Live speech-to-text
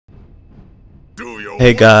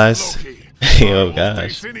Hey guys. Oh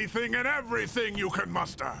gosh. Anything and everything you can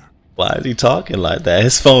muster. Why is he talking like that?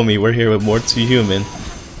 It's FOAMY. We're here with more 2 Human.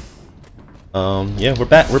 Yeah, we're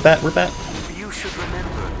back. You should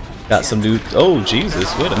remember. Got some new. Oh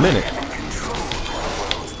Jesus! Wait a minute.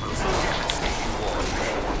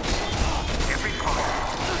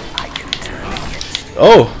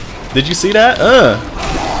 Oh, did you see that?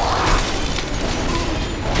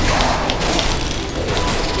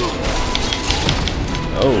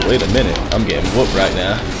 Oh, wait a minute. I'm getting whooped right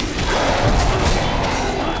now.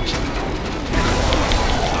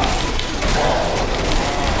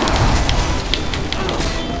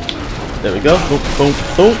 There we go. Boom, boom,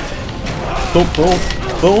 boom. Boom, boom,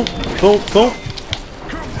 boom, boom, boom.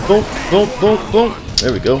 Boom, boom, boom, boom.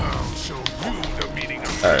 There we go.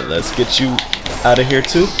 Alright, let's get you out of here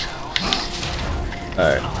too.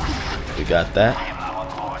 Alright, we got that.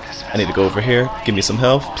 I need to go over here. Give me some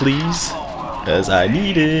health, please. Because I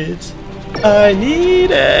need it. I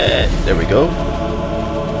need it. There we go.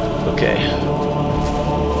 Okay.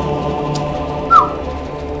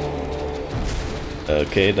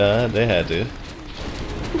 Okay, nah, they had to.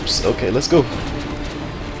 Oops, okay, let's go.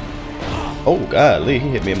 Oh, golly, he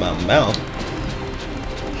hit me in my mouth.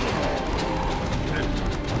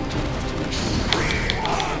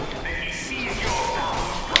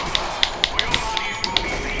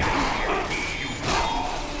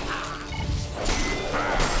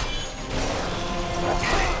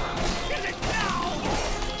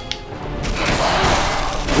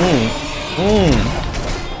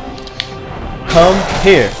 Come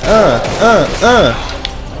here.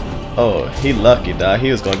 Oh, he lucky, dog. He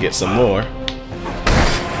was gonna get some more.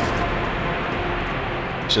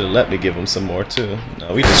 Should have let me give him some more too.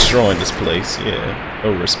 No, we destroying this place. Yeah,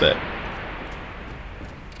 no respect.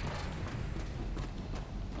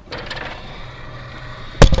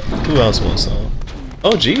 Who else wants some?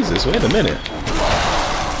 Oh Jesus! Wait a minute.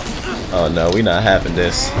 Oh no, we not having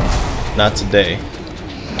this. Not today.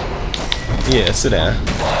 Yeah, sit down.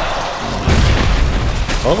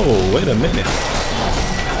 Oh, wait a minute.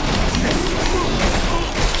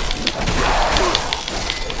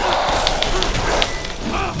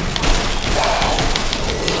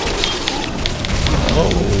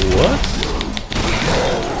 Oh, what?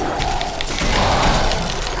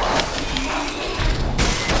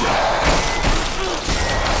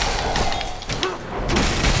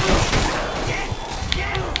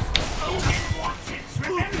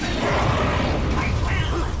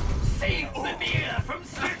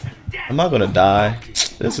 Am I gonna die?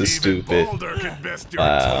 This is stupid.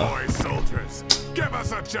 Wow. If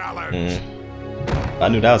I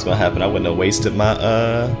knew that was gonna happen, I wouldn't have wasted my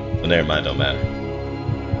well, never mind, don't matter.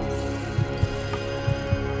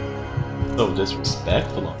 So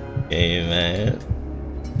disrespectful. Hey man.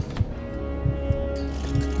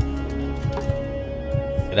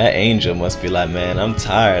 That angel must be like, man, I'm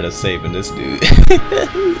tired of saving this dude.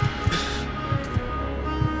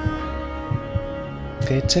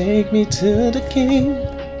 Okay, take me to the king.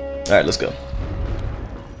 Alright, let's go.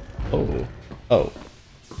 Oh. Oh.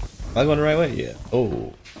 Am I going the right way? Yeah.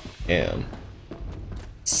 Oh. Am.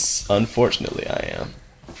 Unfortunately, I am.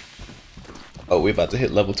 Oh, we about to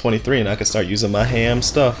hit level 23 and I can start using my ham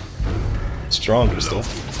stuff. Stronger stuff.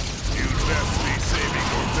 You best be saving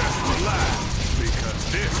your best for last,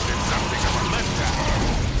 because this is something of a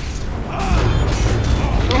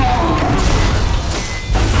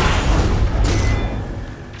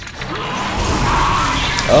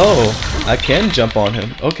Oh, I can jump on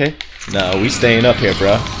him. Okay. No, we staying up here,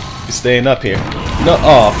 bro. We staying up here. No,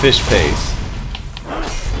 oh, fish pace.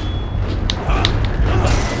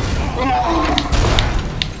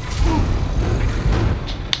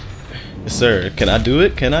 Yes, sir. Can I do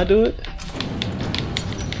it? Can I do it?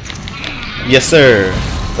 Yes, sir.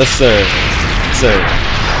 Yes, sir.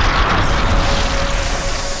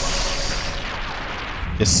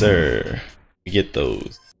 Yes, sir. We get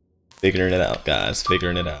those. Figuring it out, guys.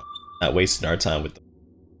 Figuring it out. Not wasting our time with them.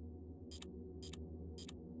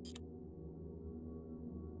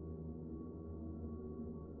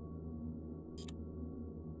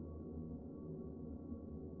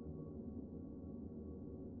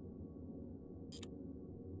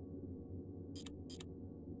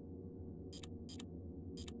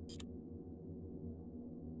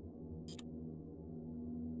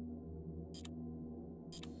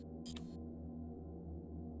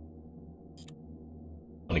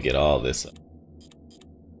 I want to get all this up.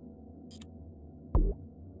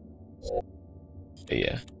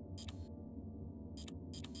 Yeah.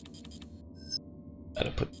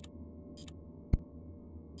 Gotta put.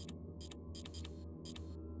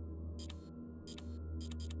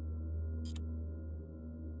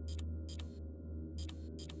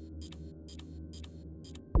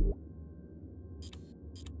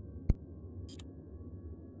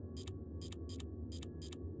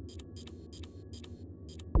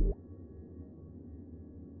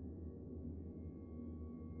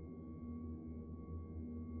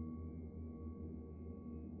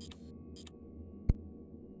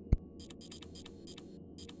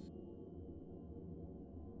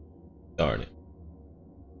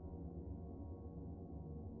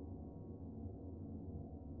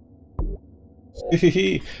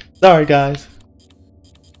 Sorry, guys.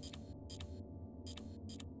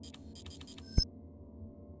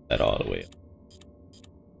 That all the way up.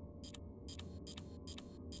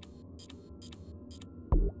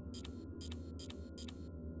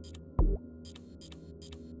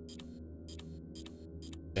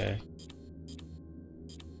 Okay.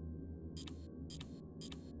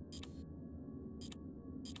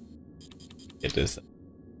 Get this.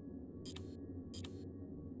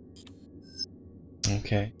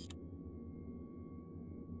 Okay.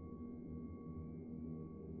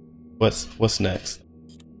 What's next?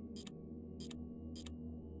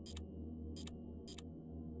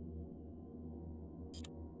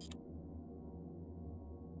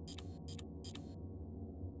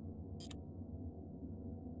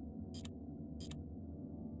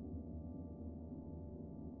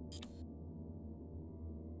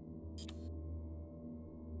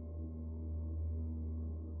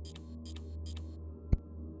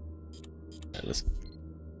 Alright, let's.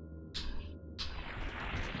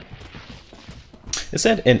 It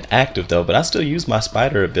said inactive though, but I still use my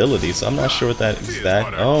spider ability, so I'm not sure what that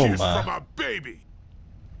exact. Oh my.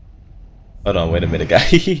 Hold on, wait a minute,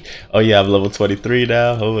 guy. Oh yeah, I'm level 23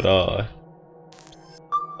 now. Hold on.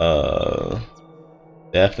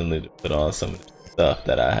 Definitely put on some of the stuff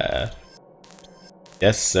that I have.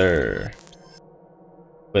 Yes, sir.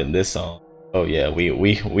 Putting this on. Oh yeah,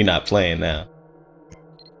 we not playing now.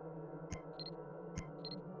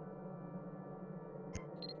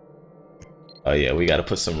 Oh yeah, we gotta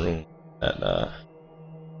put some room. And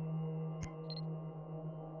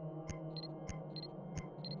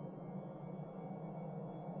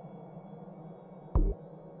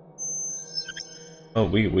oh,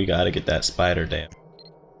 we gotta get that spider down.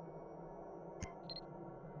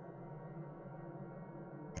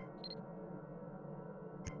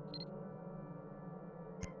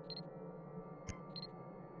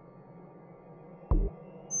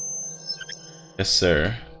 Yes,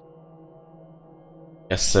 sir.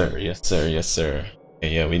 Yes, sir. Yes, sir. Yes, sir.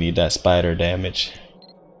 Okay, yeah, we need that spider damage.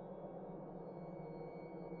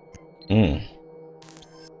 Hmm.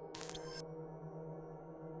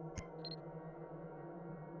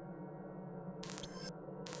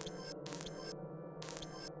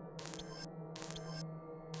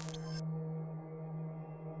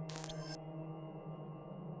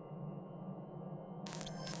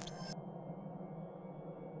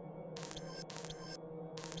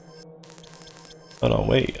 Hold on,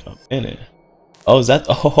 wait a minute. Oh, is that?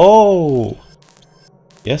 Oh,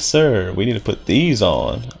 yes, sir. We need to put these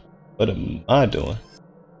on. What am I doing?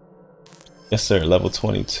 Yes, sir. Level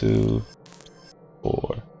 22.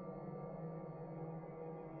 4.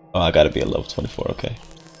 Oh, I gotta be at level 24. Okay.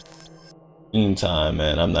 Meantime,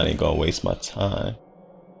 man, I'm not even gonna waste my time.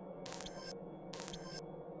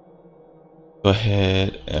 Go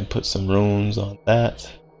ahead and put some runes on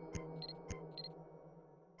that.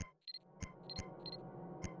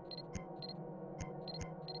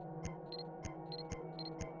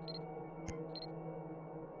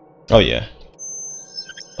 Oh yeah.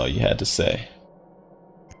 All you had to say.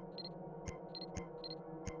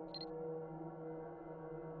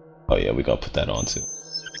 Oh yeah, we gonna put that on too.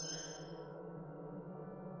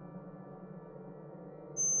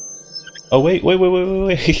 Oh wait.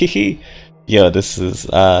 Yo, this is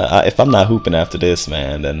if I'm not hooping after this,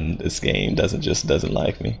 man, then this game doesn't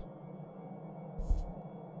like me.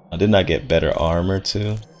 Didn't I get better armor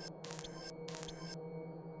too?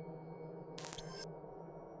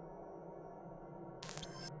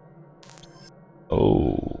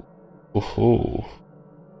 Oh. Woohoo.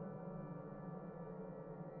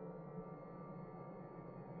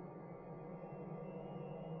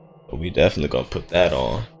 We definitely gonna put that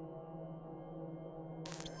on.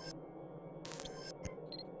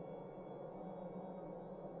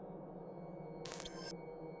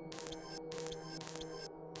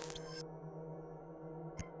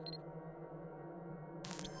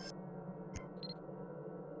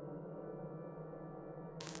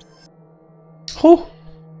 Whew.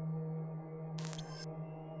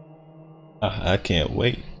 I can't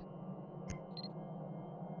wait.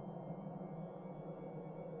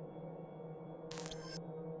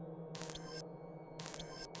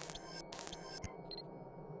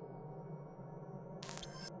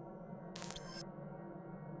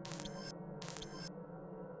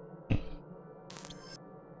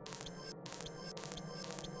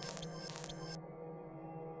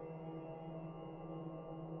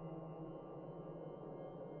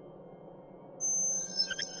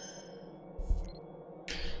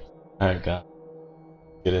 Alright, guys.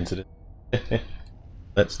 Get into this.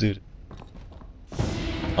 Let's do this.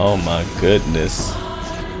 Oh my goodness.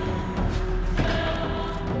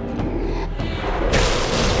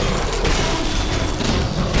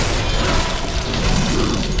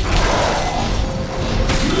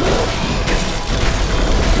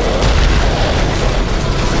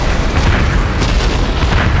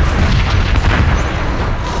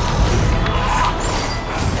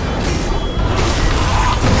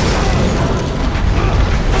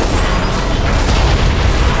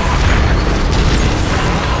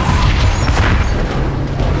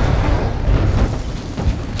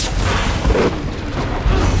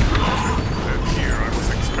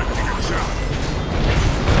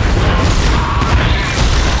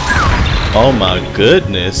 Oh my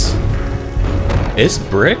goodness. It's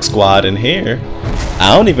Brick Squad in here.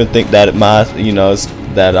 I don't even think that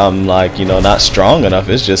that I'm like, not strong enough.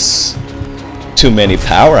 It's just too many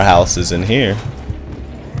powerhouses in here.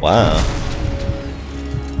 Wow.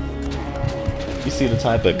 You see the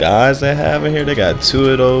type of guys they have in here? They got 2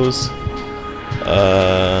 of those.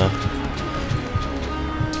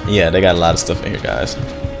 Yeah, they got a lot of stuff in here, guys.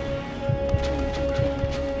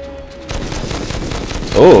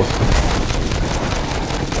 Oh.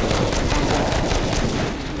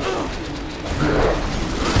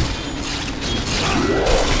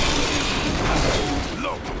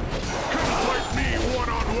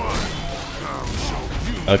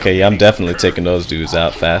 Okay, yeah, I'm definitely taking those dudes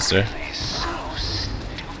out faster.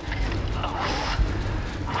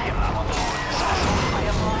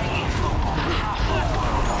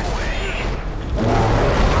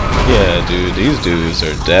 Yeah, dude, these dudes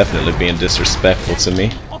are definitely being disrespectful to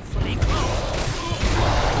me.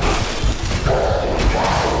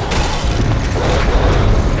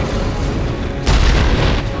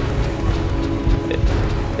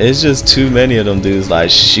 It's just too many of them dudes like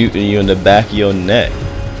shooting you in the back of your neck.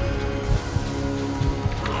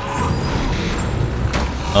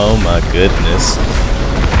 Oh my goodness.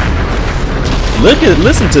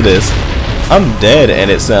 Listen to this. I'm dead and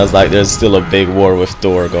it sounds like there's still a big war with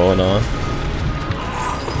Thor going on.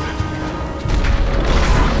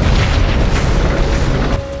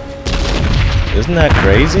 Isn't that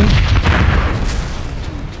crazy?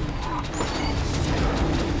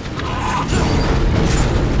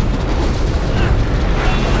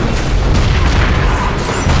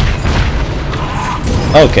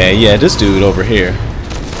 Okay, yeah, this dude over here.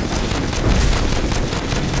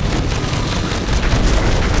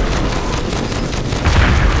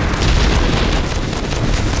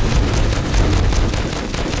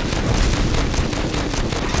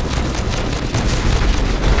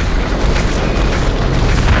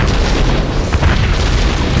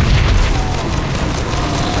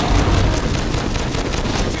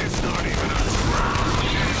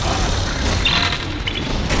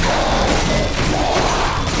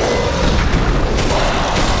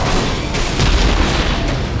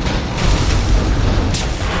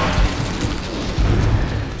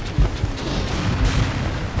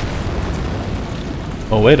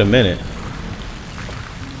 Oh, wait a minute.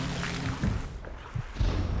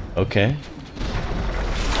 Okay.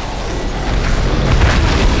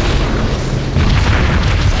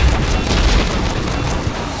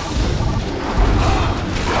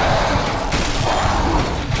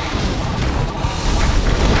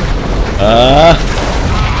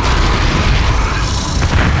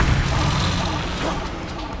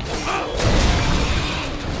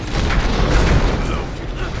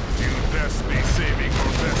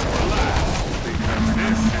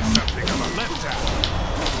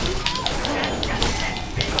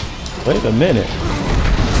 Wait a minute.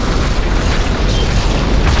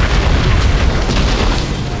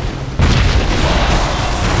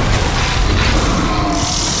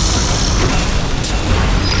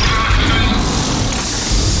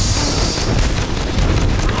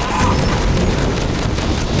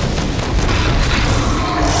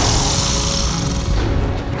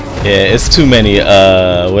 Yeah, it's too many,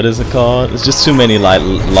 what is it called? It's just too many, like,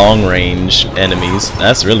 long-range enemies.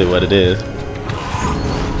 That's really what it is.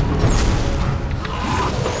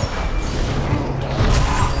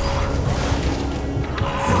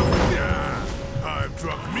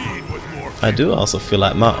 I do also feel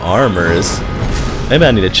like my armor is... Maybe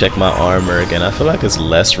I need to check my armor again. I feel like it's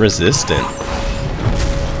less resistant.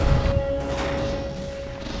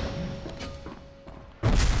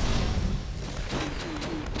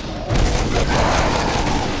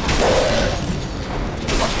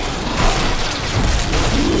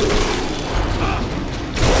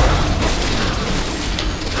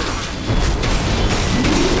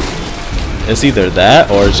 It's either that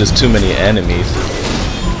or it's just too many enemies.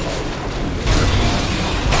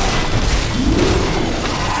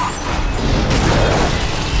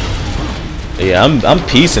 Yeah, I'm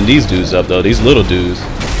piecing these dudes up though, these little dudes.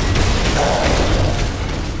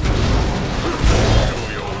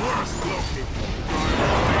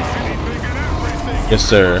 Yes,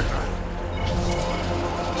 sir.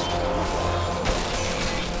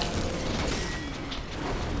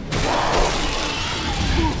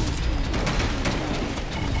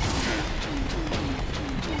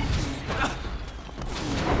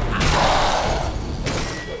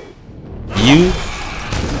 You.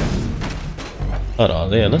 Hold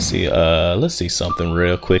on, yeah, let's see something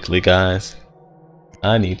real quickly, guys.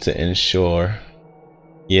 I need to ensure.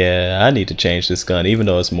 Yeah, I need to change this gun, even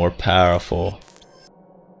though it's more powerful.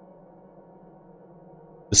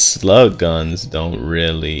 The slug guns don't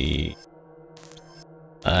really...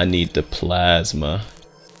 I need the plasma.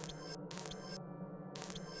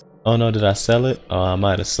 Oh no, did I sell it? Oh, I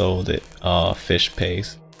might have sold it. Oh, fish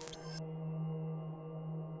paste.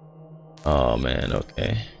 Oh man,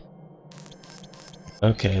 okay.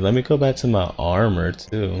 Okay, let me go back to my armor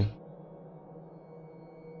too.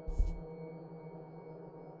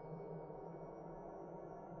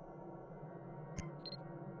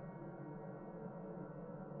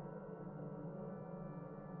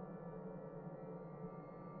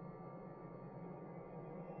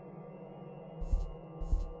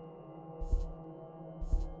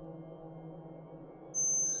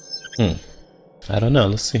 I don't know,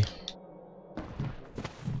 let's see.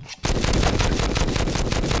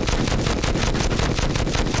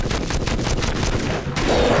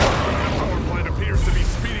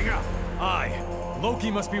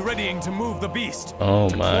 Loki must be readying to move the beast. Oh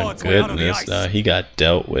my goodness, he got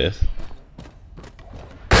dealt with.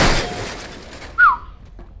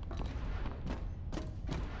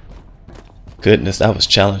 Goodness, that was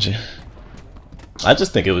challenging. I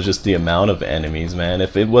just think it was just the amount of enemies, man.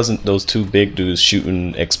 If it wasn't those two big dudes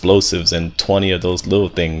shooting explosives and 20 of those little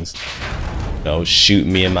things, you know,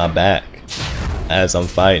 shooting me in my back as I'm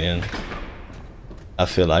fighting, I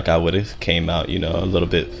feel like I would have came out, you know, a little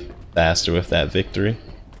bit faster with that victory.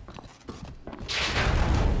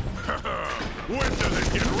 When does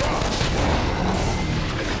it get rough?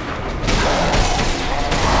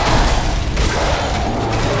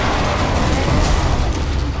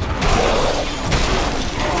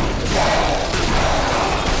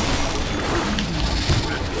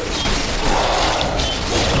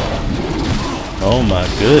 Oh my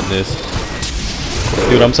goodness.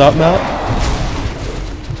 See what I'm talking about?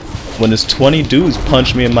 When there's 20 dudes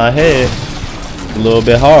punch me in my head, a little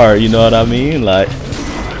bit hard, you know what I mean? Like,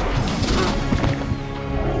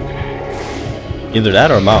 either that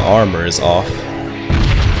or my armor is off.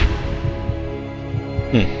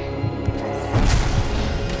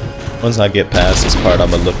 Once I get past this part, I'm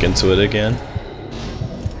gonna look into it again.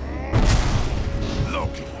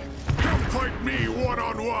 Loki, come fight me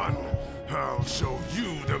one-on-one. I'll show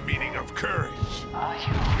you the meaning of courage. Are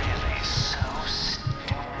you really so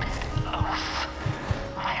stupid, oaf?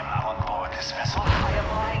 I am not on board this vessel. I am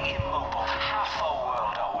lying immobile, half a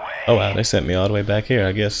world away. Oh wow, they sent me all the way back here,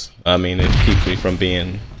 I guess. I mean, it keeps me from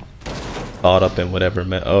being caught up in whatever.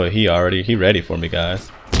 Oh, he ready for me, guys.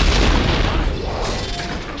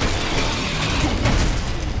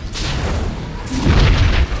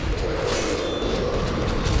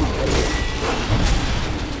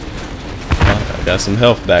 I got some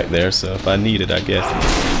health back there, so if I need it, I guess.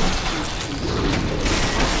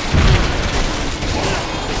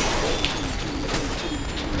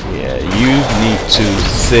 Yeah, you need to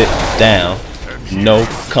sit down. No,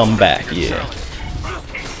 come back. Yeah.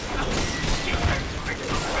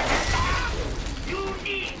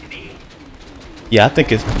 Yeah,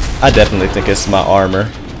 I definitely think it's my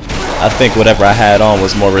armor. I think whatever I had on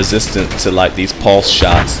was more resistant to like these pulse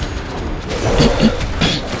shots.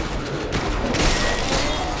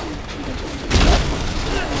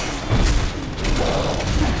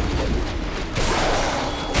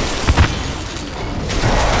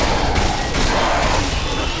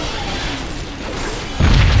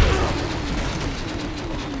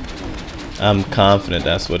 I'm confident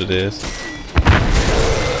that's what it is.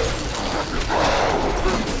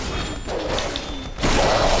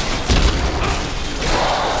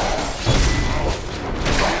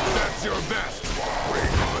 That's your best.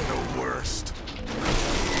 Bring on the worst.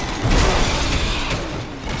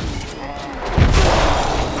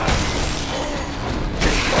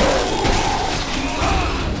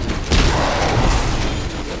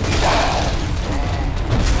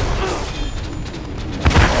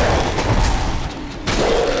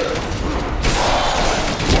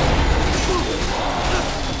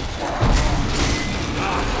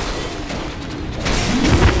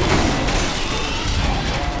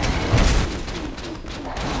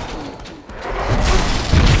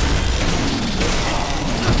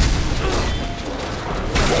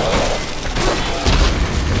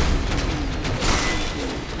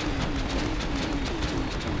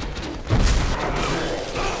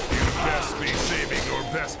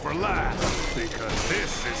 For last, because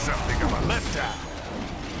this is something of a letdown.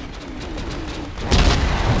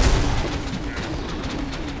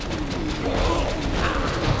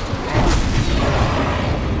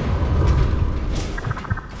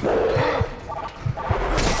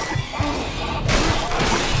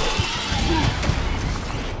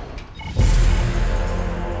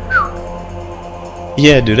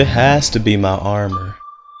 Yeah, dude, it has to be my armor.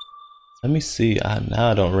 Let me see.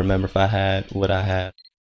 Now I don't remember if I had what I had.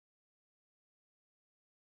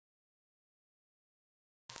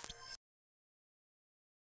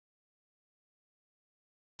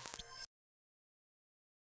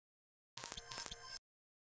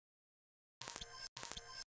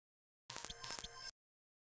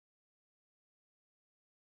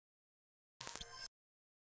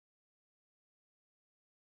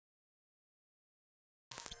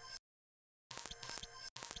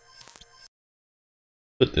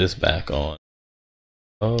 Put this back on.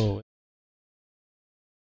 Oh, I'm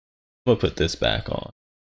gonna put this back on.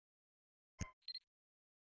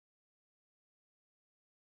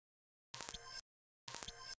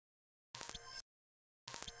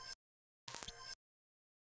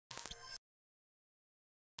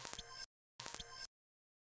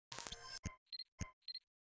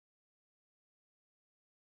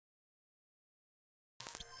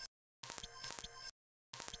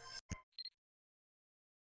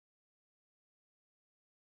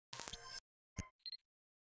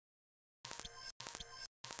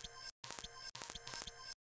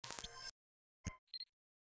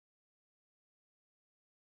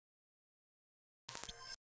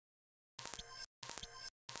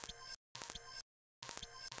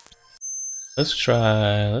 Let's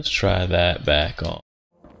try that back on.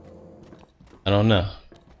 I don't know.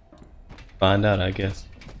 Find out, I guess.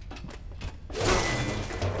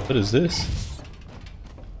 What is this?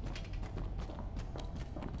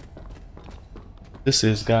 This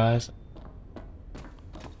is, guys.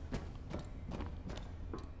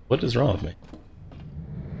 What is wrong with me?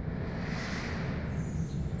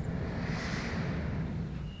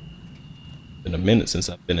 Been a minute since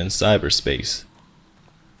I've been in cyberspace.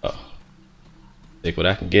 Oh. Take what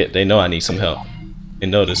I can get. They know I need some help. They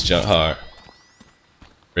know this junk hard.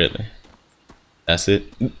 Really. That's it.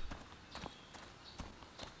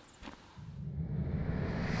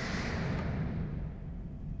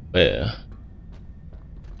 Well.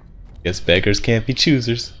 Guess beggars can't be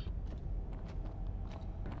choosers.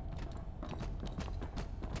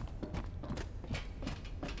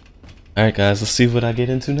 Alright guys, let's see what I get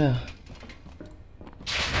into now.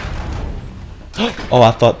 Oh,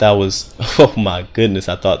 I thought that was... Oh my goodness,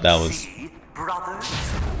 I thought that was... See, brothers?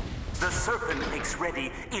 The serpent makes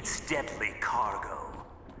ready its deadly cargo.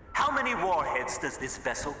 How many warheads does this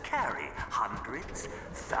vessel carry? Hundreds?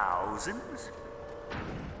 Thousands?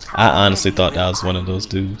 I honestly thought that was one of those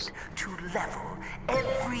dudes. To level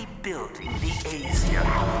every building the Aesir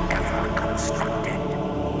have ever constructed.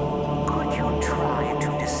 Could you try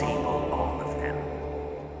to disable all of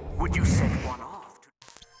them? Would you set one off to...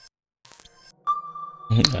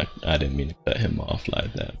 I didn't mean to cut him off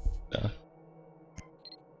like that. No.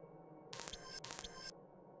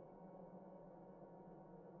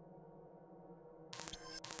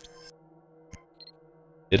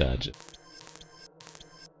 Did I just...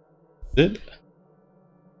 Did...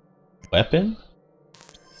 Weapon?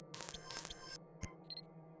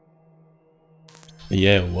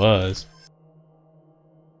 Yeah, it was.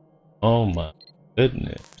 Oh my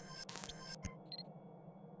goodness.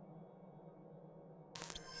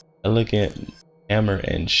 Elegant hammer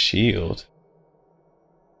and shield.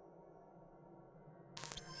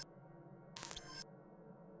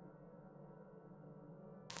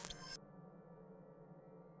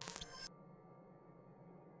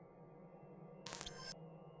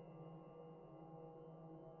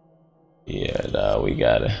 Yeah, nah, we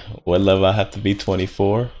got it. What level I have to be?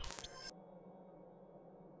 24?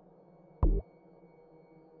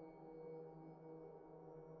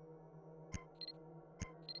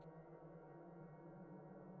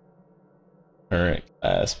 Current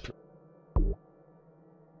class.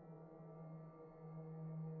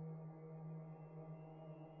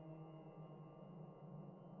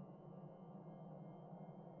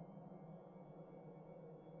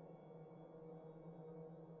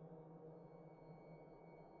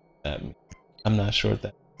 I'm not sure if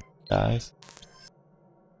that dies.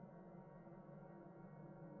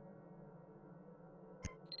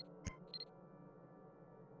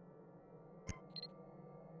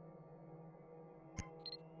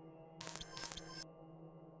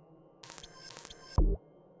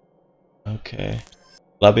 Okay.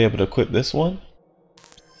 Will I be able to equip this one?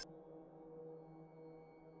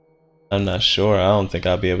 I'm not sure. I don't think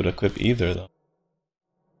I'll be able to equip either though.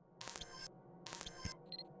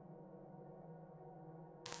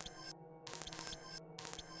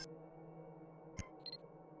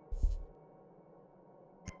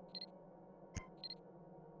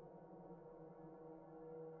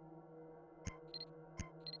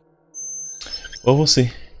 Well, we'll see.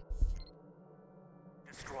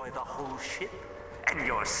 Destroy the whole ship and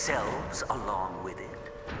yourself yourselves along with it?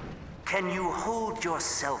 Can you hold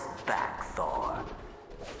yourself back, Thor?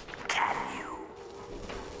 Can you?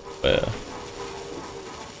 Well,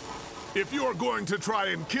 If you're going to try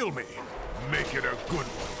and kill me, make it a good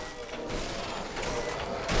one.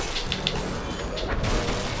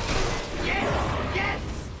 Yes!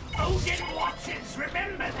 Odin watches,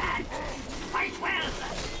 remember that! Fight well!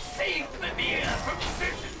 Save Mimir from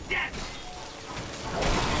certain death!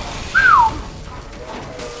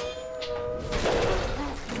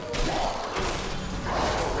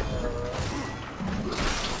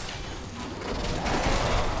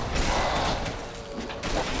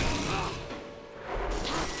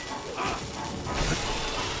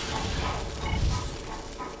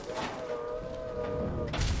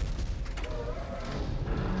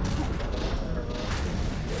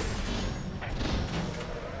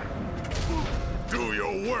 Do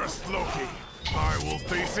your worst, Loki. I will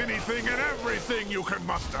face anything and everything you can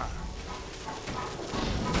muster.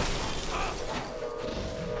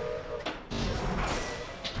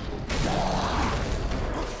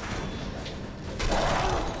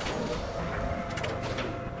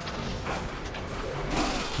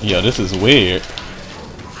 yo, this is weird.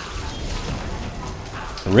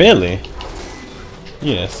 Really?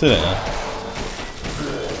 Yeah, sit down.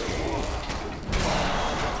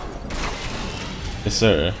 Yes,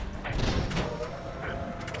 sir.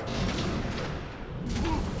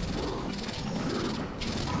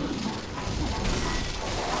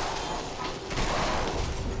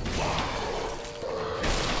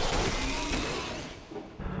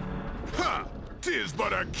 Ha! 'Tis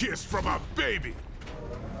but a kiss from a baby.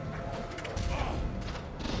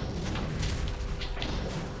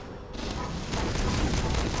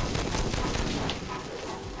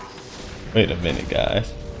 Wait a minute,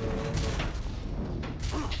 guys.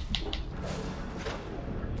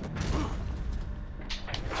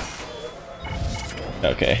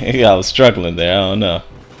 Okay, I was struggling there, I don't know.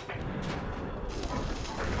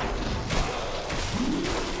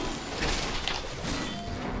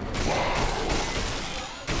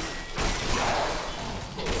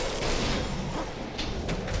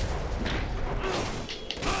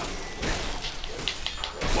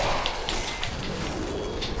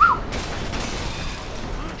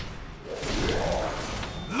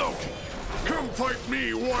 Loki, come fight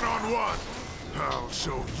me one-on-one. I'll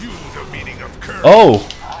show you the meaning of courage. Oh!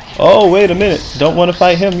 Oh, wait a minute. Don't want to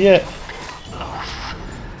fight him yet.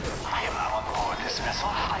 I am now on board this vessel.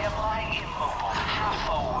 I am lying immobile, half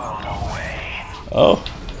a world away. Oh.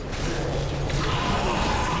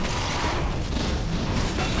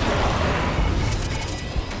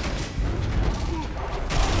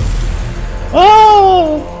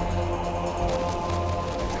 Oh!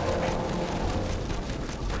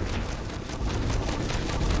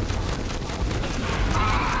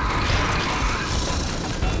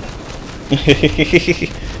 Is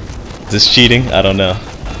this cheating? I don't know.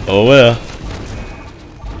 Oh well.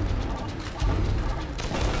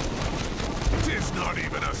 Tis not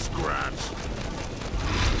even a scratch.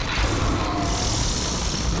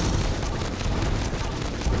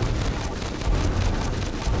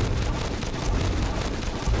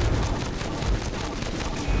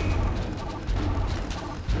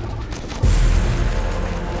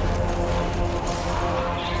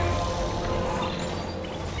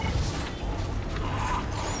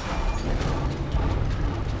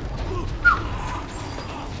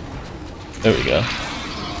 There we go.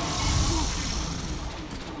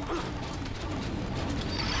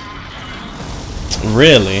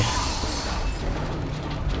 Really?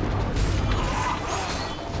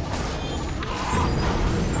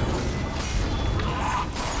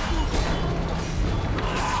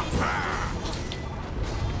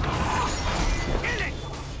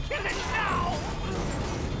 Kill it now!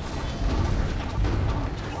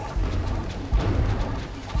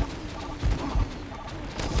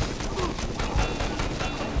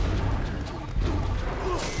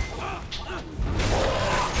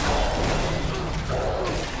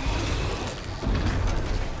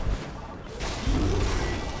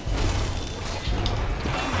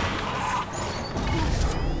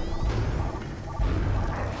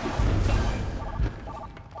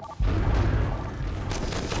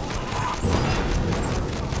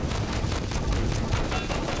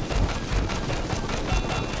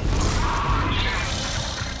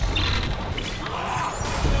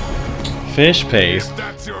 Fish paste.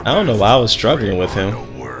 I don't know why I was struggling with him.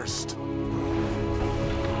 The worst.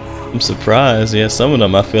 I'm surprised. Yeah, some of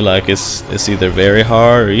them I feel like it's either very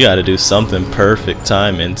hard or you got to do something perfect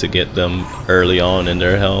timing to get them early on in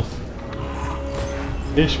their health.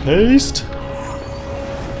 Fish paste.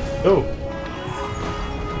 Oh.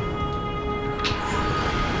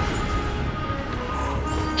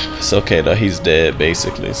 It's okay though, he's dead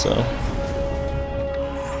basically, so.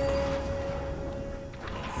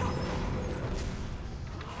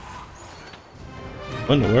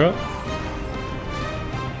 What in the world?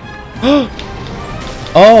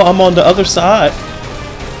 Oh, I'm on the other side.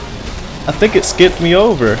 I think it skipped me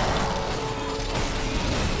over.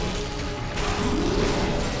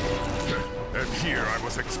 And here I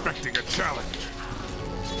was expecting a challenge.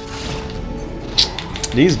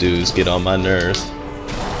 These dudes get on my nerves.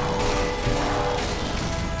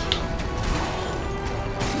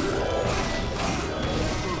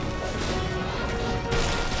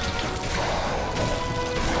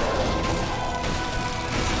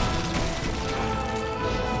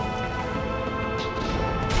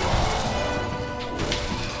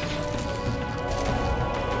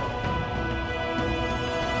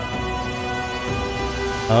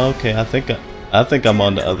 Okay, I think I'm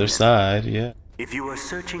on the other side, yeah. If you are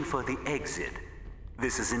searching for the exit,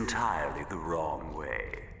 this is entirely the wrong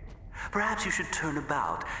way. Perhaps you should turn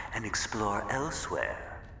about and explore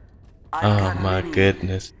elsewhere. I've Oh got my many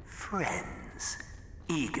goodness. friends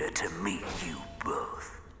eager to meet you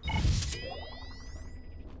both. I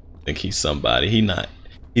think he's somebody.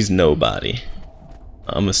 He's nobody.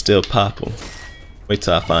 I'ma still pop him. Wait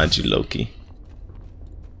till I find you, Loki.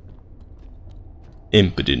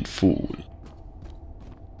 Impotent fool.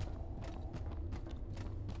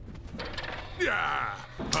 Yeah,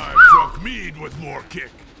 I've drunk mead with more kick.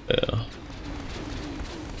 Yeah.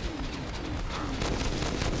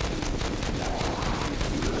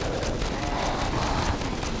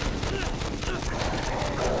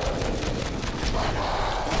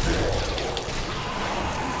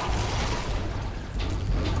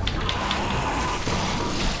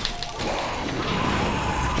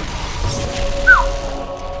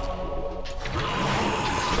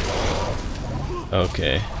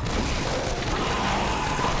 Okay.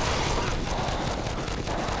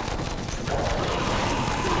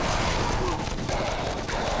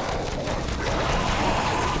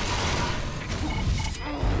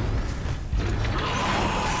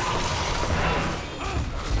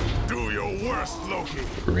 Do your worst, Loki.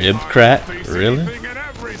 Rib I'll crack? face Really? anything and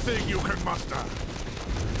everything you can muster.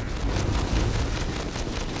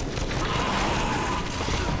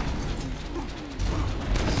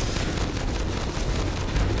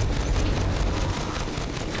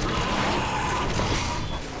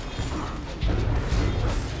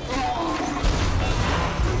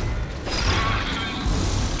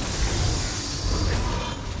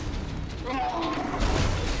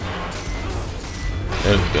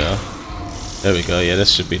 There we go. There we go. Yeah,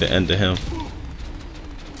 this should be the end of him.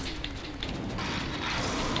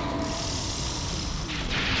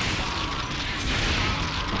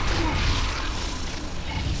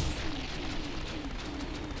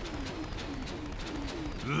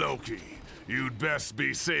 Loki, you'd best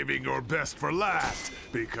be saving your best for last,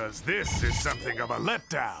 because this is something of a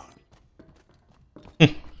letdown.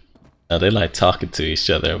 Now they like talking to each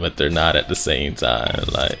other, but they're not at the same time.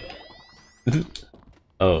 Like,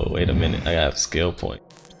 oh wait a minute, I have skill point.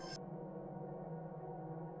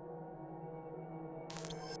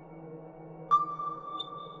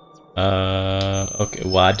 Okay.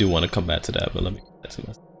 Well, I do want to come back to that, but let me get back to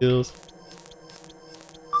my skills.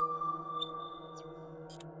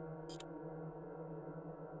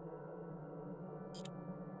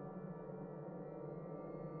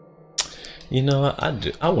 You know what?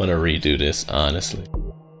 I want to redo this, honestly.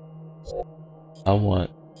 I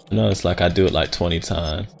know it's like I do it like 20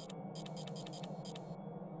 times.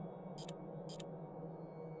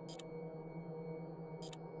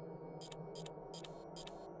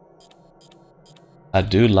 I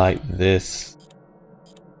do like this.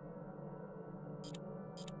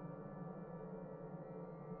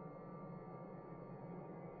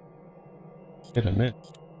 Wait a minute.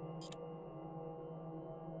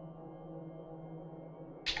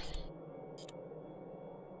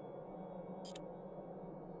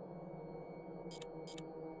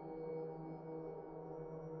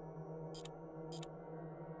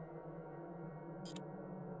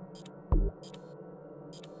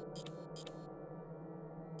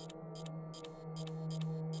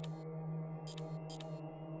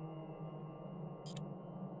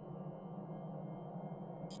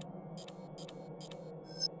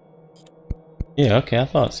 Yeah, okay, I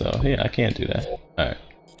thought so. Yeah, I can't do that. Alright.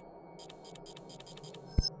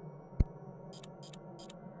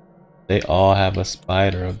 They all have a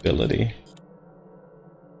spider ability.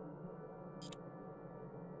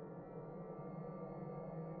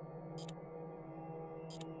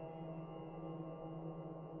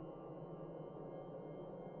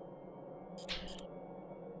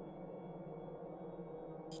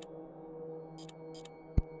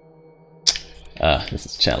 Ah, this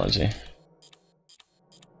is challenging.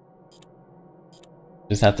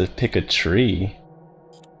 Just have to pick a tree.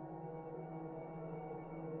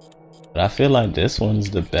 But I feel like this one's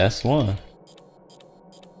the best one.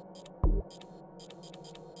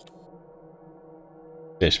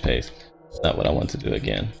 Fish paste. Not what I want to do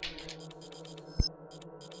again.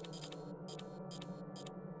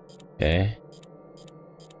 Okay.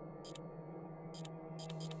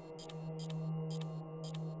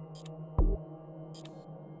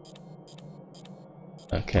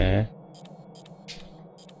 Okay.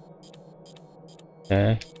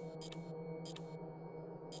 Okay.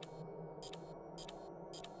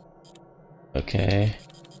 Okay.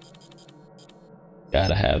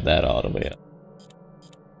 Gotta have that all the way up.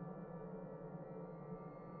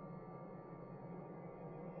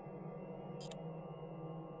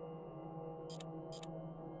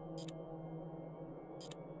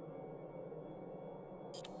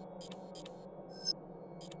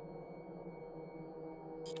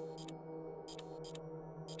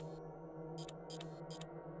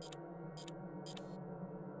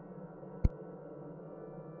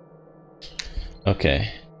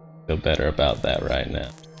 Okay, feel better about that right now.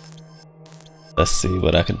 Let's see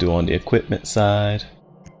what I can do on the equipment side.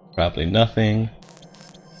 Probably nothing.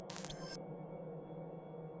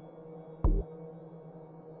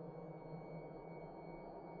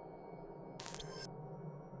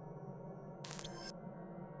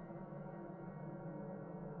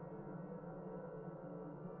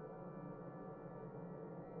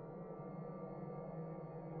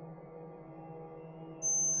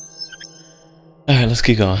 Alright, let's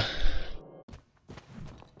keep going.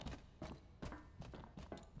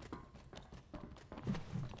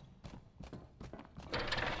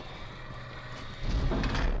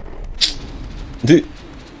 Dude.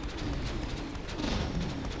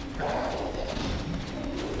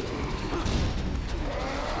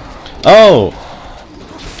 Oh!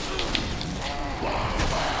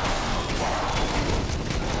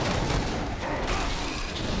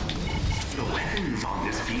 The weapons on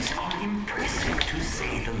this beast are impressive to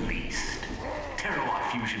say the least.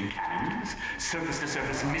 Terawatt fusion cannons,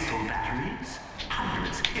 surface-to-surface missile batteries,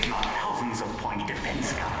 hundreds, if not thousands of point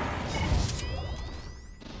defense guns.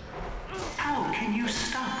 How can you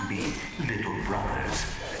stop me, little brothers,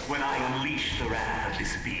 when I unleash the wrath of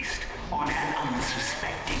this beast on an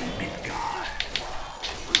unsuspecting Midgard?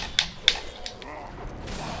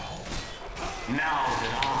 Now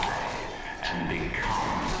that I am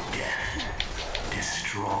become death,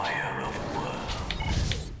 destroyer of worlds.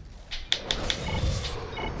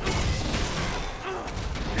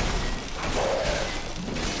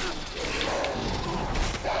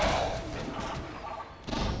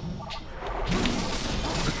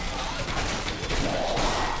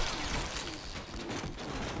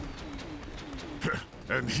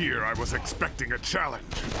 And here I was expecting a challenge.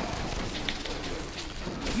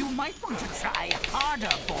 You might want to try harder,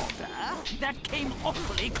 Baldur. That came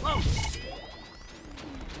awfully close.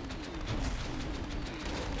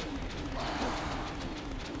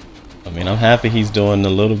 I mean, I'm happy he's doing a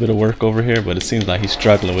little bit of work over here, but it seems like he's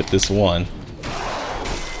struggling with this one.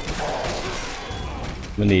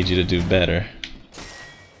 I'm gonna need you to do better.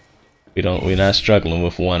 We're not struggling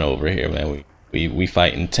with one over here, man. We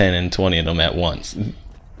fighting 10 and 20 of them at once.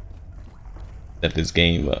 Set this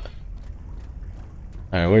game up.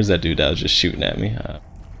 Alright, where's that dude that was just shooting at me?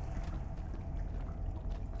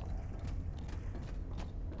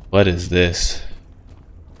 What is this?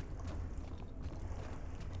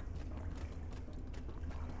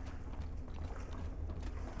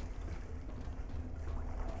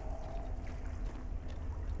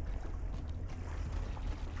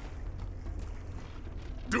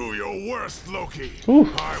 Do your worst, Loki. Ooh.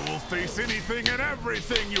 I will face anything and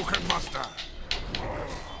everything you can muster.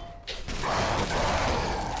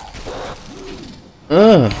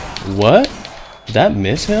 What? Did that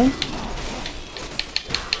miss him?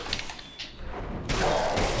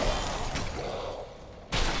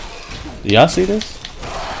 Do y'all see this?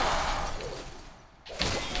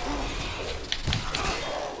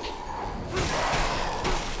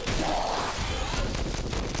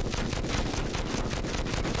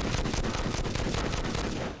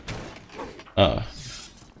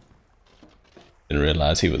 Didn't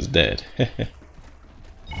realize he was dead.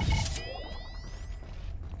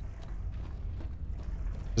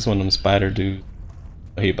 This one of them spider dudes.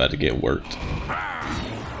 Oh, he about to get worked.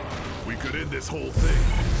 We could end this whole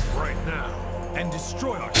thing right now. And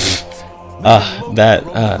destroy our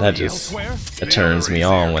that turns me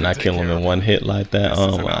on when I kill him in one hit like that.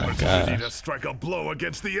 Oh my god. To strike a blow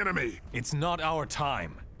against the enemy. It's not our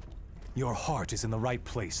time. Your heart is in the right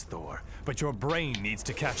place, Thor, but your brain needs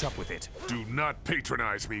to catch up with it. Do not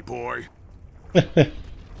patronize me, boy.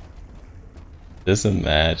 Just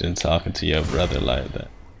imagine talking to your brother like that.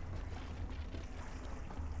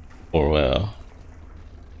 Or well.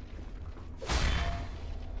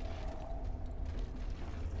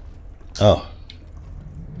 Oh.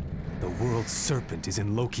 The world's serpent is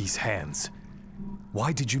in Loki's hands.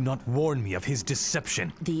 Why did you not warn me of his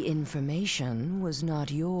deception? The information was not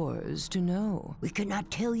yours to know. We cannot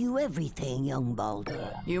tell you everything, young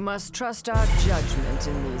Baldur. You must trust our judgment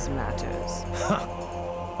in these matters.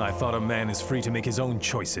 I thought a man is free to make his own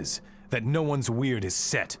choices, that no one's weird is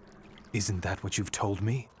set. Isn't that what you've told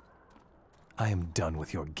me? I am done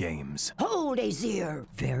with your games. Hold, Aesir!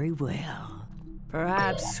 Very well.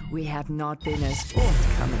 Perhaps we have not been as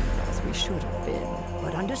forthcoming as we should have been.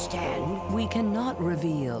 But understand, We cannot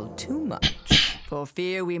reveal too much, for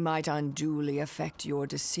fear we might unduly affect your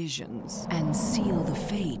decisions and seal the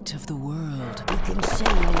fate of the world. we can say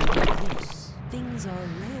only this. Things are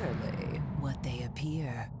rarely what they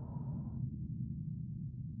appear.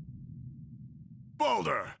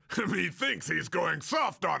 Baldur! He thinks he's going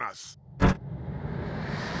soft on us!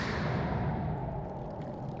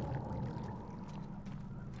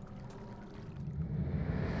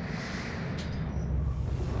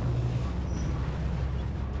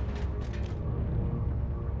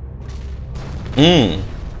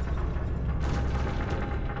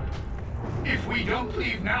 If we don't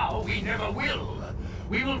leave now, we never will.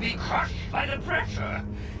 We will be crushed by the pressure.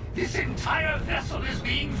 This entire vessel is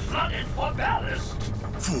being flooded for ballast.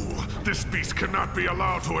 Fool, this beast cannot be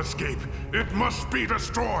allowed to escape. It must be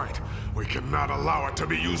destroyed. We cannot allow it to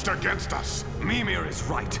be used against us. Mimir is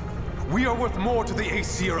right. We are worth more to the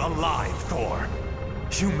Aesir alive, Thor.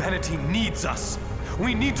 Humanity needs us.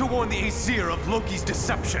 We need to warn the Aesir of Loki's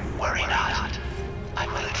deception. Worry not. I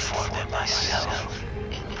will inform them myself,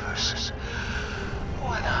 in person,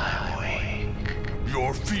 when I wake.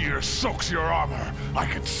 Your fear soaks your armor. I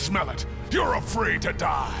can smell it. You're afraid to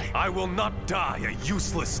die. I will not die a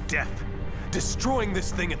useless death. Destroying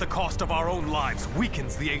this thing at the cost of our own lives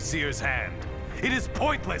weakens the Aesir's hand. It is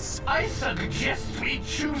pointless. I suggest we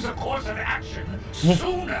choose a course of action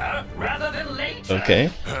sooner rather than later. Okay.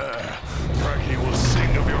 Raki will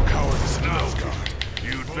sing of your cowardice in Asgard.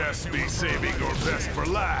 You'd best be saving your best for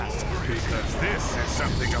last, because this is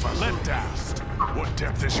something of a letdown. What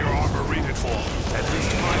depth is your armor rated for? At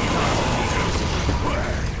least 5,000 meters.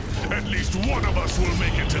 Well, at least one of us will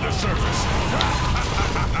make it to the surface.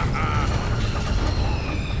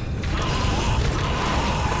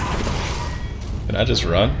 Can I just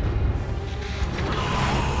run?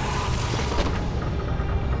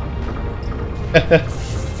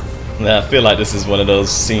 Nah, I feel like this is one of those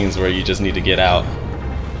scenes where you just need to get out.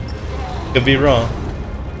 Could be wrong.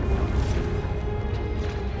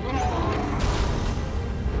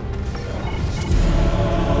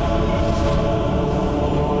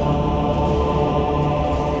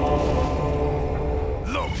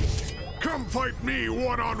 Loki, come fight me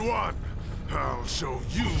one-on-one. I'll show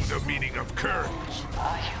you the meaning of courage.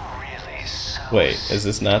 Are you really so Wait, is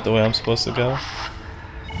this not the way I'm supposed to go?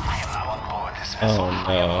 I am now on board this vessel. Oh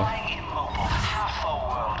I am no. lying immobile, half a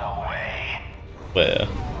world away. Well,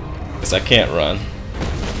 guess I can't run.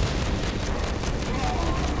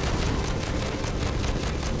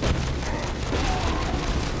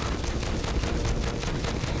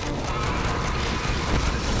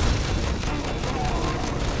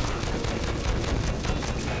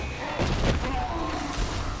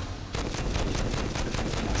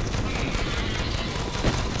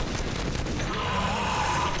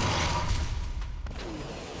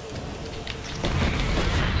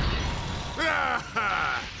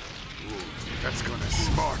 That's gonna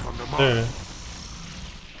smart on the mark.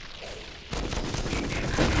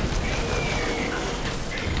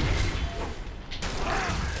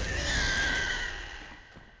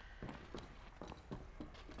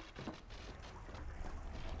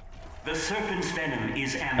 The serpent's venom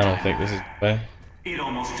is I don't think this is the way. It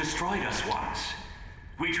almost destroyed us once.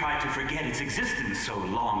 We tried to forget its existence so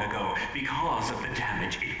long ago because of the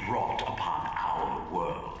damage it wrought upon our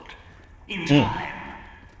world. In time,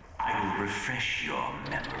 I will refresh your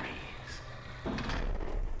memories.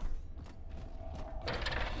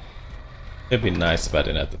 It'd be nice if I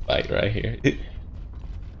didn't have to fight right here.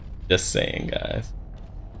 Just saying, guys.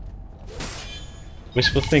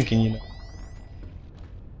 Wishful thinking, you know.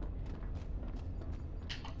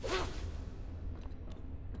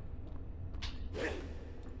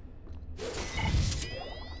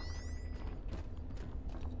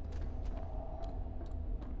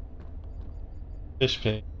 Fish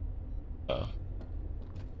pig. Oh.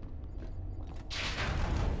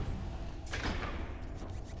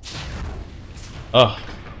 Oh.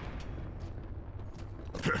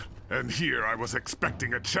 And here I was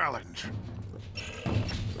expecting a challenge.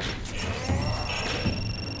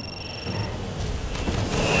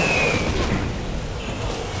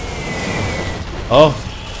 Oh.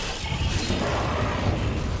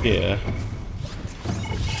 Yeah.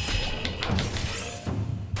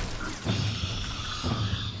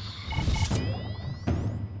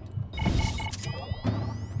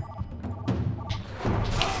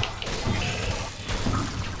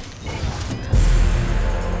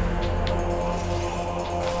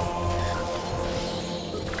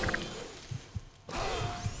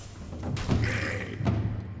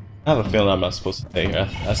 I have a feeling I'm not supposed to stay here.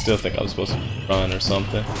 I still think I was supposed to run or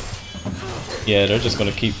something. Yeah, they're just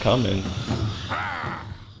gonna keep coming.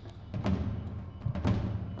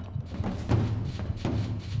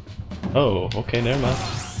 Oh, okay, never mind.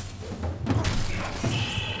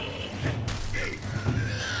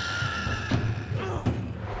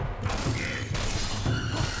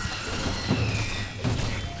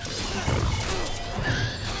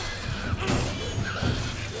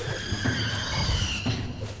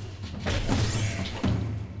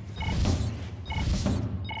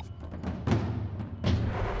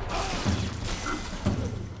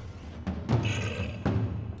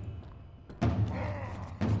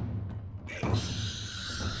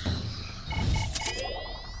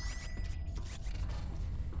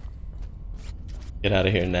 Get out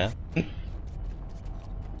of here now.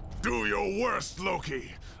 Do your worst,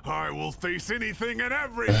 Loki. I will face anything and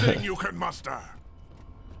everything you can muster.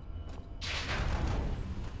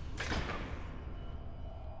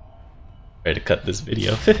 Ready to cut this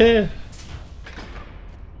video.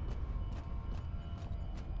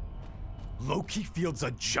 Loki fields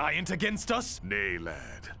a giant against us? Nay,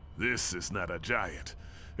 lad. This is not a giant.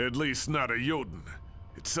 At least not a Jotun.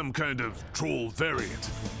 It's some kind of troll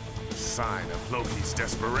variant. Sign of Loki's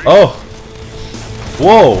desperation. Oh!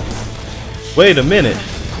 Whoa! Wait a minute.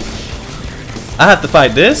 I have to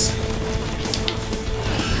fight this?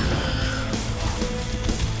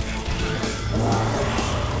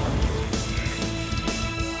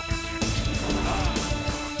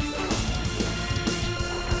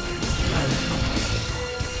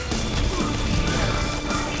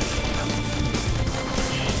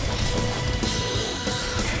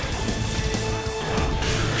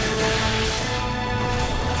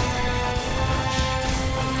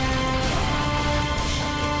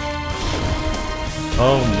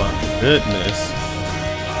 Oh my goodness.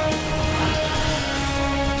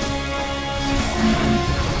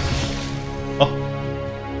 Oh,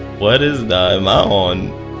 what is that? Am I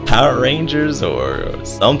on Power Rangers or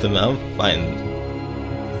something? I'm fighting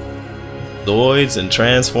Zoids and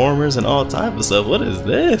Transformers and all type of stuff. What is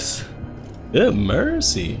this? Good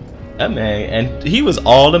mercy. That man, and he was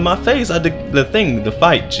all in my face. The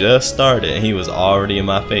fight just started and he was already in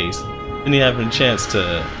my face. Didn't even have a chance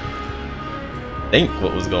to think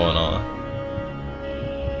what was going on.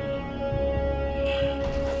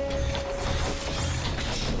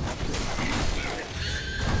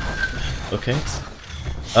 Okay.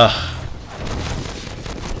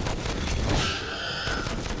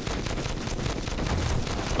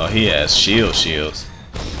 Oh, he has shields.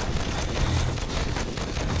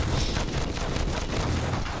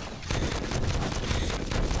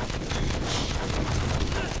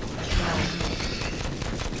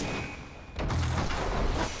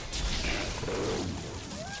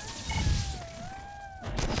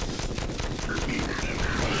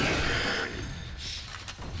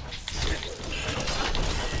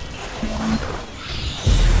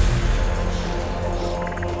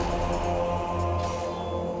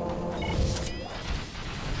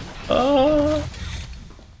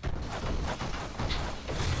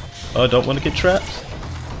 Oh, don't want to get trapped.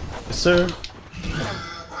 Yes, sir.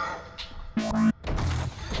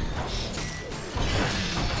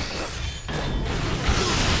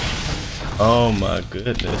 Oh my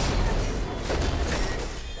goodness.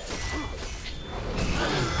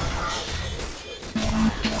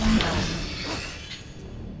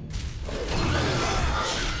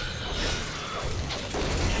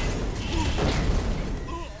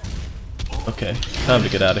 Okay, time to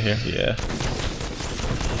get out of here. Yeah.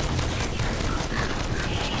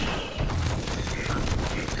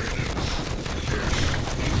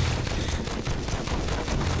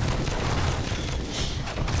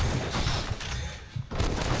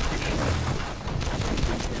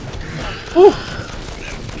 Woo!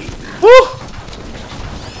 Woo!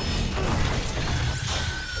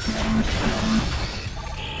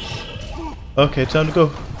 Okay, time to go.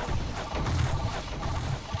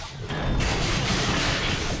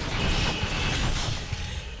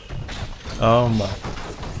 Oh my.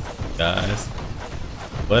 Guys.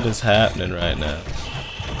 What is happening right now?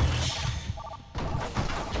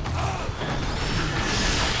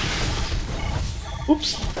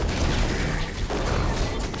 Oops.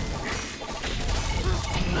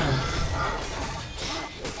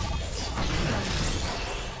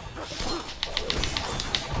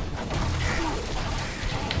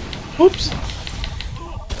 Oops.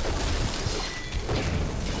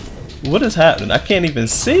 What is happening? I can't even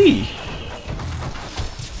see.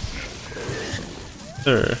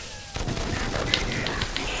 Sure.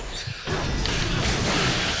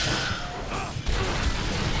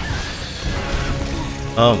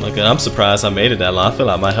 Oh my god, I'm surprised I made it that long. I feel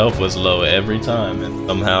like my health was low every time and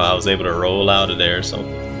somehow I was able to roll out of there or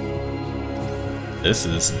something. This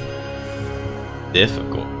is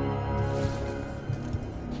difficult.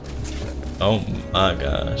 Oh my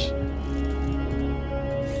gosh.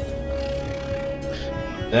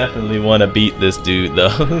 Definitely want to beat this dude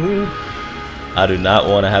though. I do not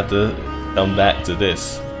want to have to come back to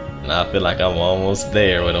this. And I feel like I'm almost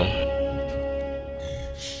there with him.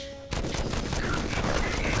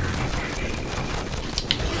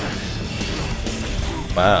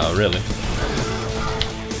 Wow, really?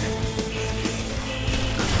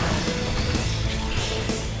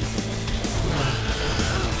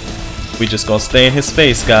 We just gonna stay in his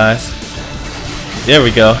face, guys. There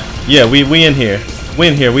we go. Yeah, we in here. We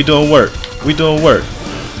in here. We doing work. We doing work.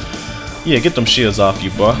 Yeah, get them shields off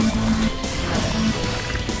you, boy.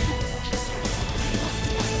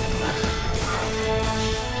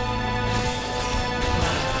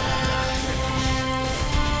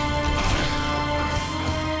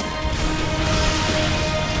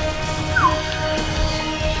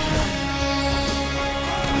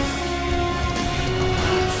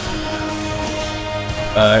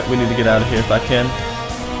 Alright, we need to get out of here if I can.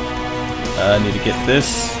 I need to get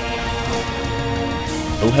this.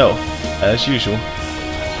 No health, as usual.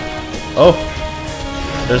 Oh!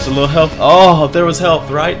 There's a little health. Oh, there was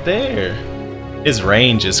health right there. His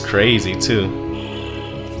range is crazy, too.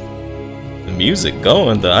 The music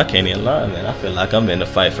going, though. I can't even lie, man. I feel like I'm in a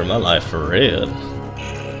fight for my life for real.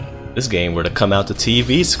 This game were to come out the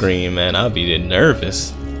TV screen, man, I'd be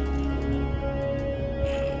nervous.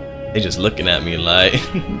 They just looking at me like,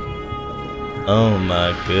 oh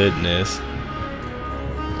my goodness.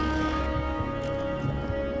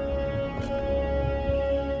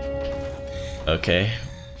 Okay,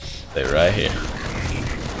 stay right here.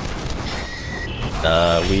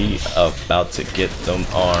 We about to get them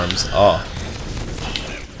arms off.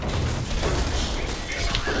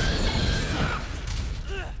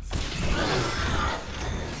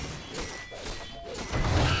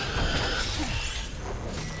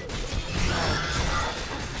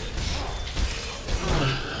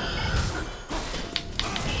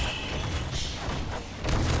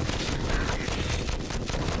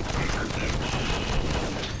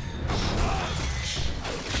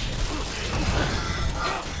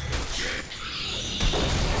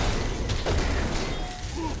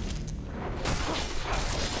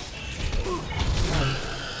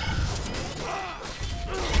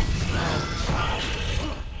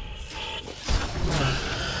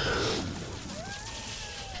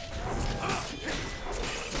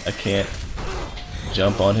 I can't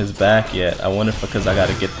jump on his back yet. I wonder if because I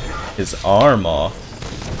gotta get his arm off.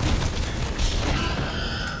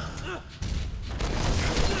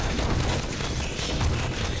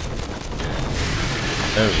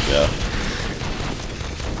 There we go.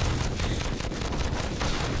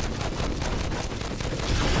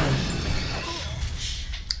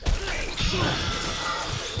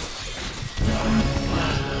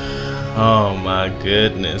 Oh my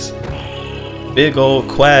goodness. Big old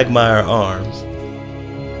quagmire arms.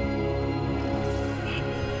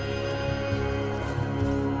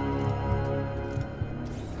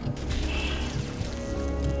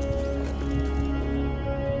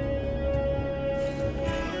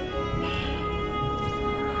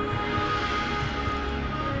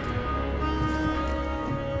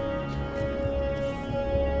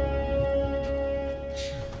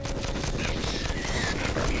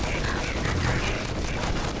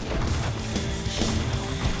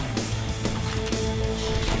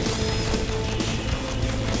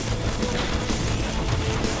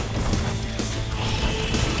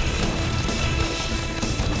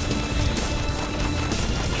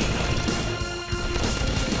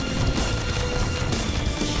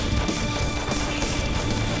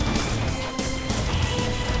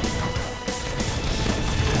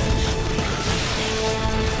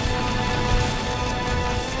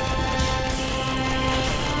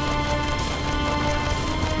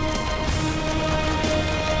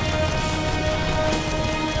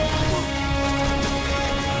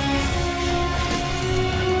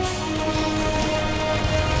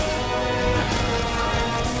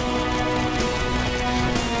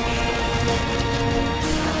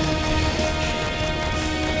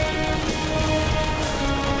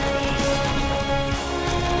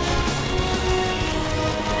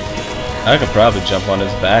 I could probably jump on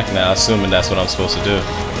his back now, assuming that's what I'm supposed to do.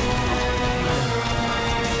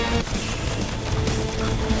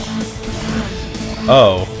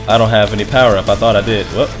 Oh, I don't have any power up. I thought I did.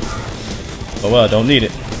 Whoop. Oh well, don't need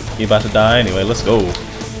it. He about to die anyway. Let's go.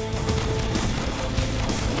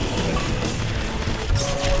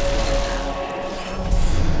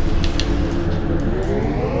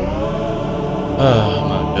 Oh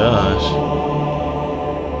my gosh.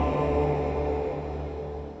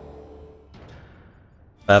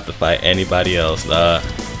 I have to fight anybody else. Now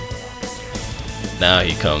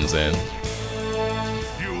he comes in.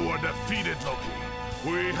 You are defeated, Loki.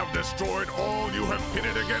 We have destroyed all you have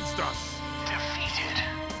pitted against us. Defeated?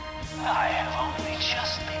 I have only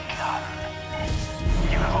just begun.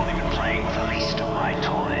 You have only been playing with the least of my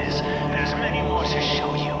toys. There's many more to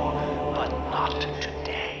show you, but not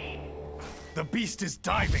today. The beast is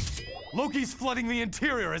diving. Loki's flooding the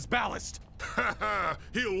interior as ballast.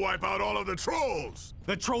 He'll wipe out all of the trolls.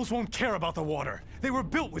 The trolls won't care about the water. They were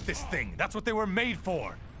built with this thing. That's what they were made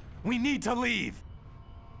for. We need to leave.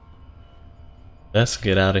 Let's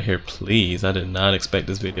get out of here, please. I did not expect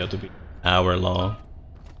this video to be an hour long.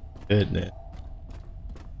 Goodness.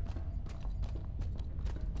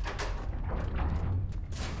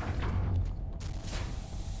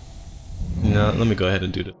 No, let me go ahead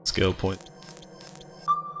and do the skill point.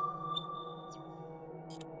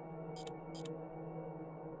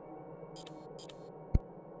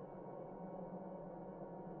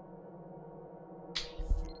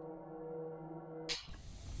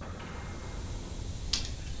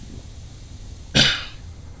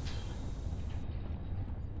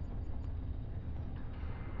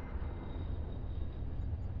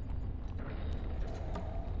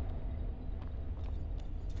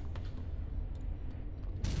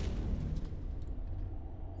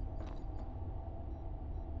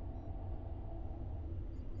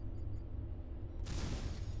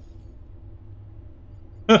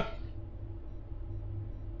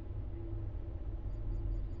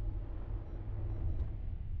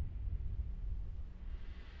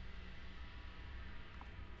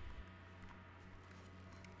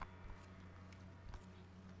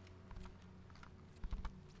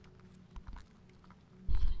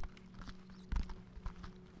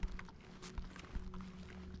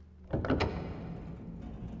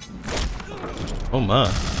 Oh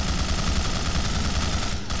my.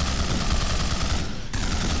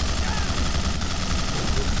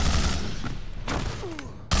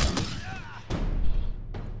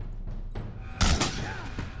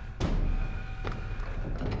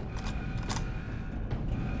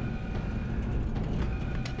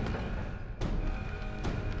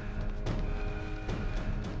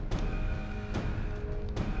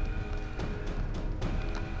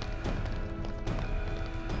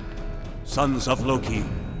 Sons of Loki,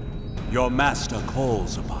 your master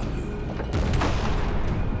calls upon you.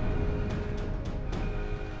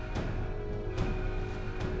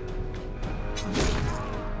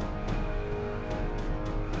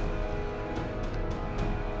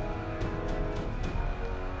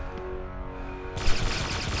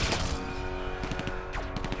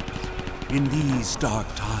 In these dark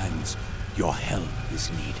times, your help is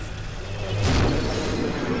needed.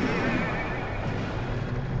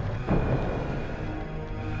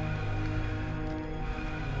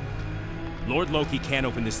 Lord Loki can't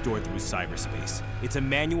open this door through cyberspace. It's a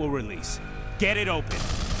manual release. Get it open!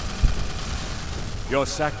 Your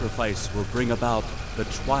sacrifice will bring about the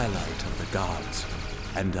twilight of the gods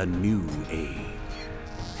and a new age.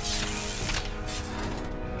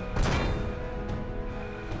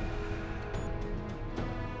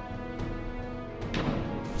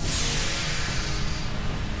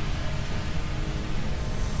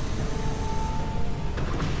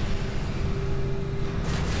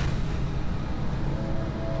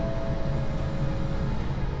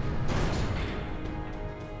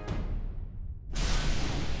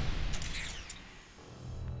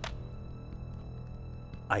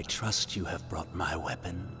 I trust you have brought my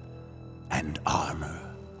weapon and armor.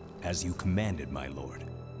 As you commanded, my lord.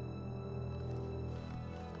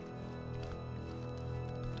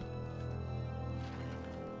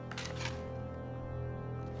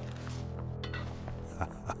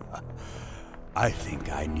 I think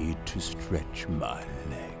I need to stretch my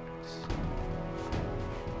legs.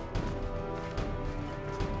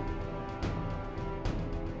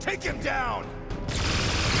 Take him down!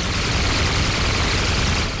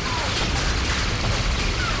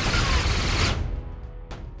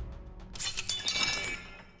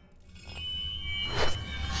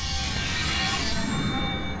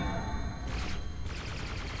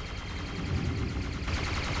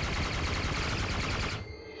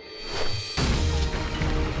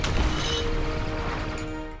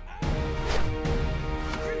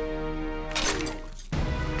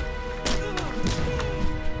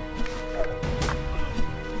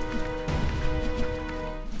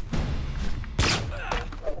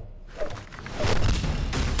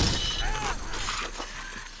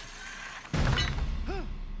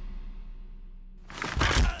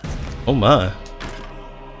 Oh my.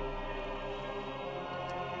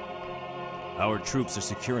 Our troops are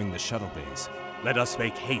securing the shuttle bays. Let us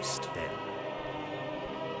make haste, then.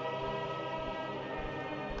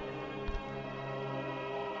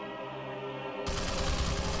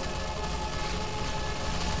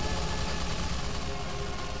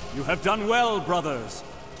 You have done well, brothers.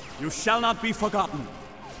 You shall not be forgotten.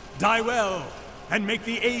 Die well, and make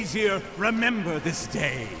the Aesir remember this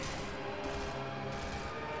day.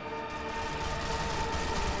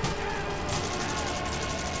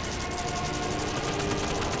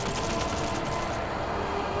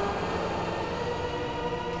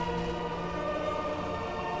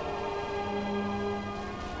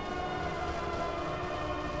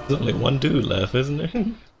 There's only one dude left, isn't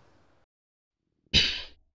there?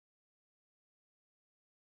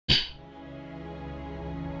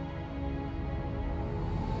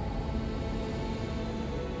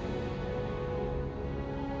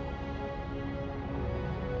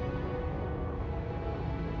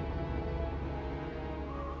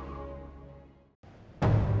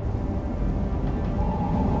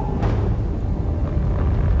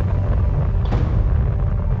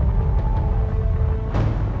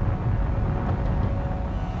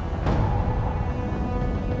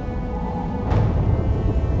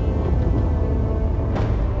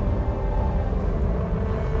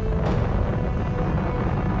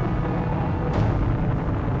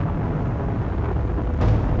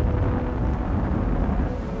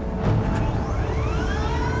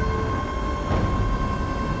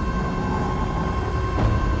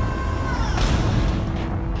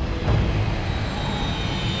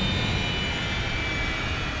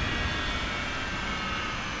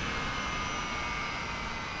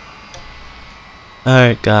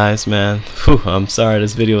 Alright guys, man, whew, I'm sorry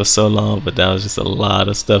this video was so long, but that was just a lot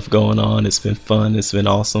of stuff going on. It's been fun, it's been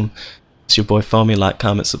awesome. It's your boy FOAMY. Like,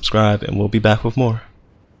 comment, subscribe, and we'll be back with more.